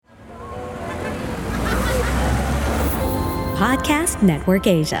Podcast Network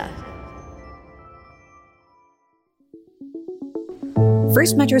Asia.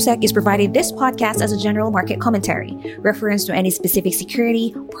 FirstMetroSec is providing this podcast as a general market commentary. Reference to any specific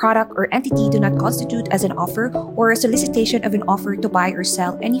security, product, or entity do not constitute as an offer or a solicitation of an offer to buy or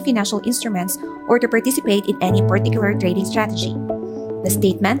sell any financial instruments or to participate in any particular trading strategy. The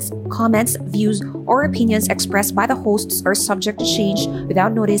statements, comments, views, or opinions expressed by the hosts are subject to change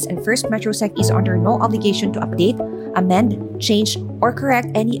without notice, and FirstMetroSec is under no obligation to update, amend, change, or correct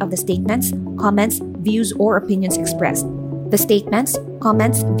any of the statements, comments, views, or opinions expressed. The statements,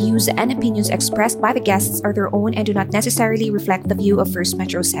 comments, views, and opinions expressed by the guests are their own and do not necessarily reflect the view of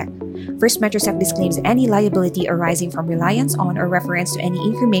FirstMetroSec. FirstMetroSec disclaims any liability arising from reliance on or reference to any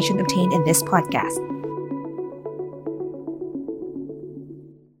information obtained in this podcast.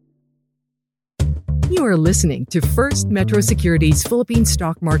 You are listening to First Metro Securities Philippine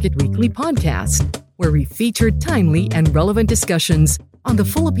Stock Market Weekly Podcast, where we feature timely and relevant discussions on the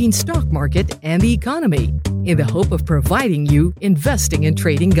Philippine stock market and the economy in the hope of providing you investing and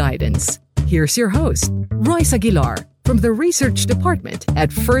trading guidance. Here's your host, Royce Aguilar, from the Research Department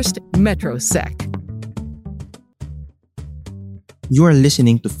at FirstMetroSec. You are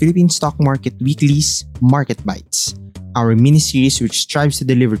listening to Philippine Stock Market Weekly's Market Bites, our mini-series which strives to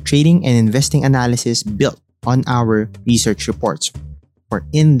deliver trading and investing analysis built on our research reports. For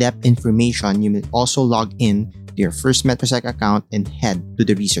in-depth information, you may also log in to your FirstMetroSec account and head to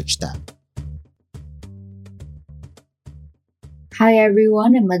the Research tab. Hi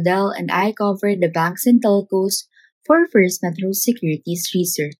everyone, I'm Adel and I cover the banks and telcos for First Metro Securities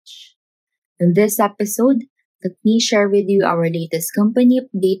Research. In this episode, let me share with you our latest company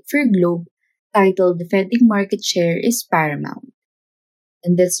update for Globe titled Defending Market Share is Paramount.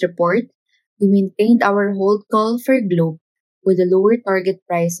 In this report, we maintained our hold call for Globe with a lower target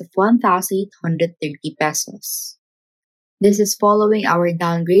price of 1,830 pesos. This is following our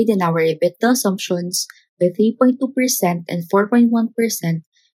downgrade in our EBITDA assumptions by 3.2% and 4.1%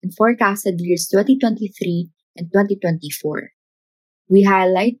 in forecasted years 2023 and 2024. We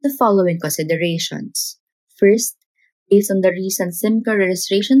highlight the following considerations. First, based on the recent SIM card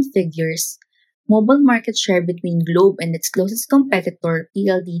registration figures, mobile market share between Globe and its closest competitor,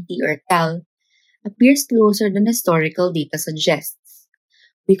 PLDT or TEL, appears closer than historical data suggests.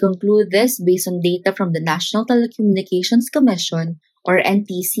 We conclude this based on data from the National Telecommunications Commission, or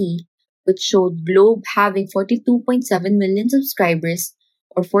NTC, which showed Globe having 42.7 million subscribers,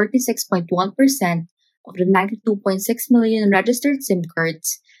 or 46.1% of the 92.6 million registered SIM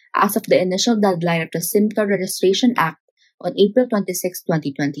cards as of the initial deadline of the SIM Card Registration Act on April 26,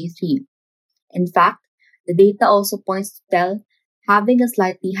 2023. In fact, the data also points to TEL having a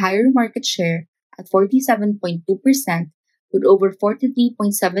slightly higher market share at 47.2% with over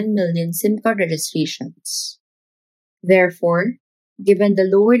 43.7 million SIM card registrations. Therefore, given the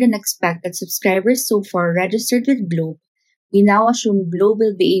lower than expected subscribers so far registered with Globe, we now assume Globe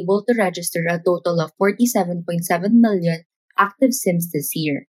will be able to register a total of 47.7 million active SIMs this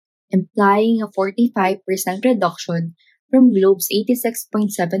year, implying a 45% reduction from Globe's 86.7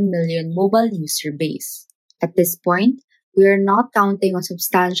 million mobile user base. At this point, we are not counting on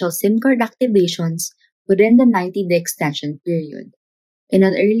substantial SIM card activations within the 90-day extension period. In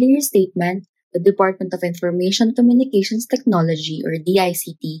an earlier statement, the Department of Information Communications Technology, or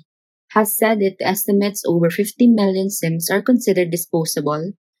DICT, has said it estimates over 50 million SIMs are considered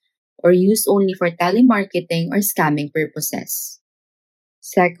disposable or used only for telemarketing or scamming purposes.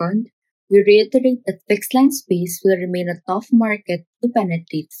 Second, we reiterate that fixed line space will remain a tough market to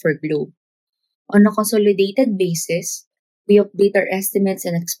penetrate for Globe. On a consolidated basis, we update our estimates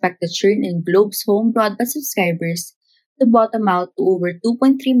and expect the churn in Globe's home broadband subscribers to bottom out to over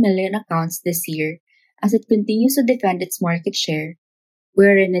 2.3 million accounts this year as it continues to defend its market share,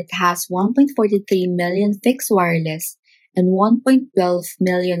 wherein it has 1.43 million fixed wireless and 1.12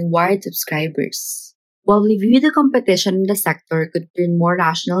 million wired subscribers. While we view the competition in the sector could turn more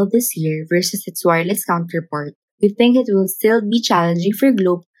rational this year versus its wireless counterpart, we think it will still be challenging for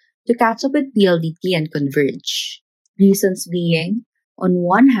Globe to catch up with PLDT and converge. Reasons being, on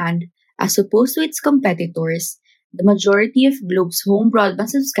one hand, as opposed to its competitors, the majority of Globe's home broadband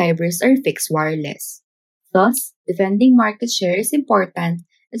subscribers are fixed wireless. Thus, defending market share is important,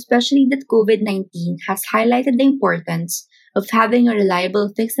 especially that COVID-19 has highlighted the importance of having a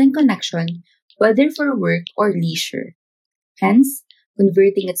reliable fixed-line connection, whether for work or leisure. Hence,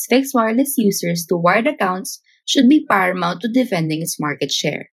 converting its fixed wireless users to wired accounts should be paramount to defending its market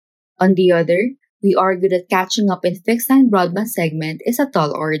share. On the other, we argue that catching up in fixed-line broadband segment is a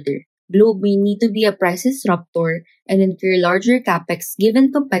tall order. Globe may need to be a price disruptor and incur larger capex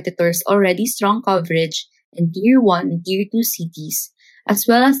given competitors' already strong coverage in Tier 1 and Tier 2 cities, as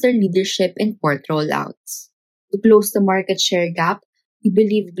well as their leadership in port rollouts. To close the market share gap, we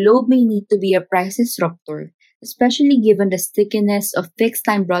believe Globe may need to be a price disruptor, especially given the stickiness of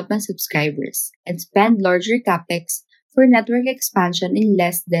fixed-line broadband subscribers, and spend larger capex for network expansion in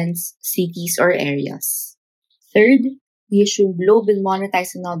less dense cities or areas. Third, we assume Globe will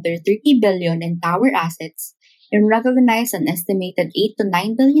monetize another 30 billion in tower assets and recognize an estimated 8 to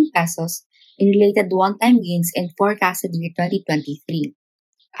 9 billion pesos in related one-time gains in forecasted year 2023.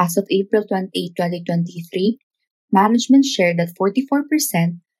 As of April 28, 2023, management shared that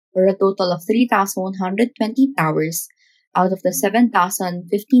 44%, or a total of 3,120 towers, out of the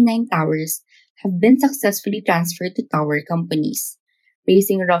 7,059 towers, have been successfully transferred to tower companies,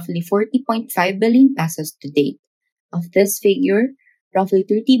 raising roughly 40.5 billion pesos to date. Of this figure, roughly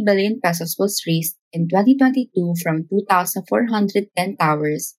 30 billion pesos was raised in 2022 from 2,410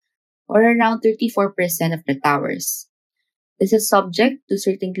 towers, or around 34% of the towers. This is subject to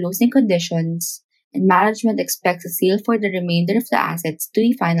certain closing conditions, and management expects a sale for the remainder of the assets to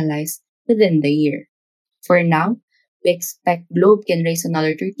be finalized within the year. For now, we expect Globe can raise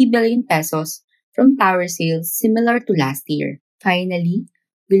another 30 billion pesos from tower sales similar to last year. Finally,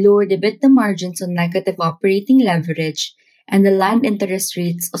 we lowered EBITDA margins on negative operating leverage and the land interest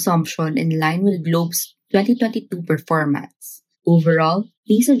rates assumption in line with Globe's 2022 performance. Overall,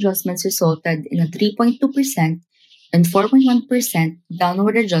 these adjustments resulted in a 3.2% and 4.1%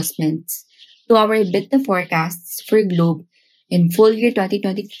 downward adjustments to our EBITDA forecasts for Globe in full year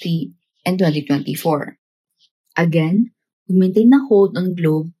 2023 and 2024. Again, we maintain a hold on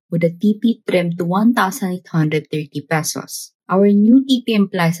Globe with a TP trimmed to 1,830 pesos. Our new TP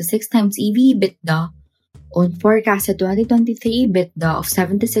implies a 6 times EV/EBITDA on forecasted 2023 EBITDA of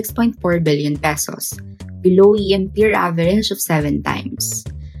 76.4 billion pesos, below EM peer average of 7 times.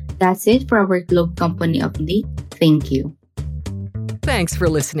 That's it for our Globe Company update. Thank you. Thanks for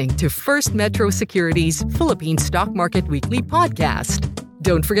listening to First Metro Securities Philippine Stock Market Weekly podcast.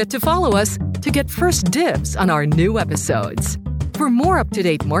 Don't forget to follow us to get first dibs on our new episodes. For more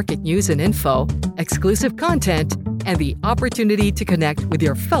up-to-date market news and info, exclusive content, and the opportunity to connect with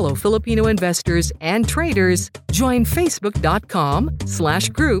your fellow Filipino investors and traders, join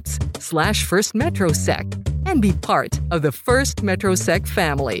facebook.com/groups/FirstMetroSec and be part of the FirstMetroSec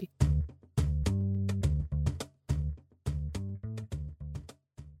family.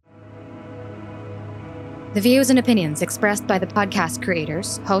 The views and opinions expressed by the podcast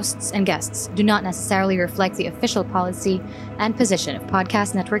creators, hosts, and guests do not necessarily reflect the official policy and position of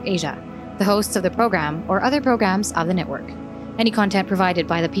Podcast Network Asia, the hosts of the program, or other programs of the network. Any content provided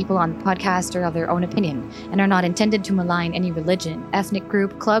by the people on the podcast are of their own opinion and are not intended to malign any religion, ethnic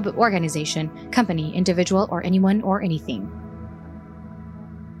group, club, organization, company, individual, or anyone or anything.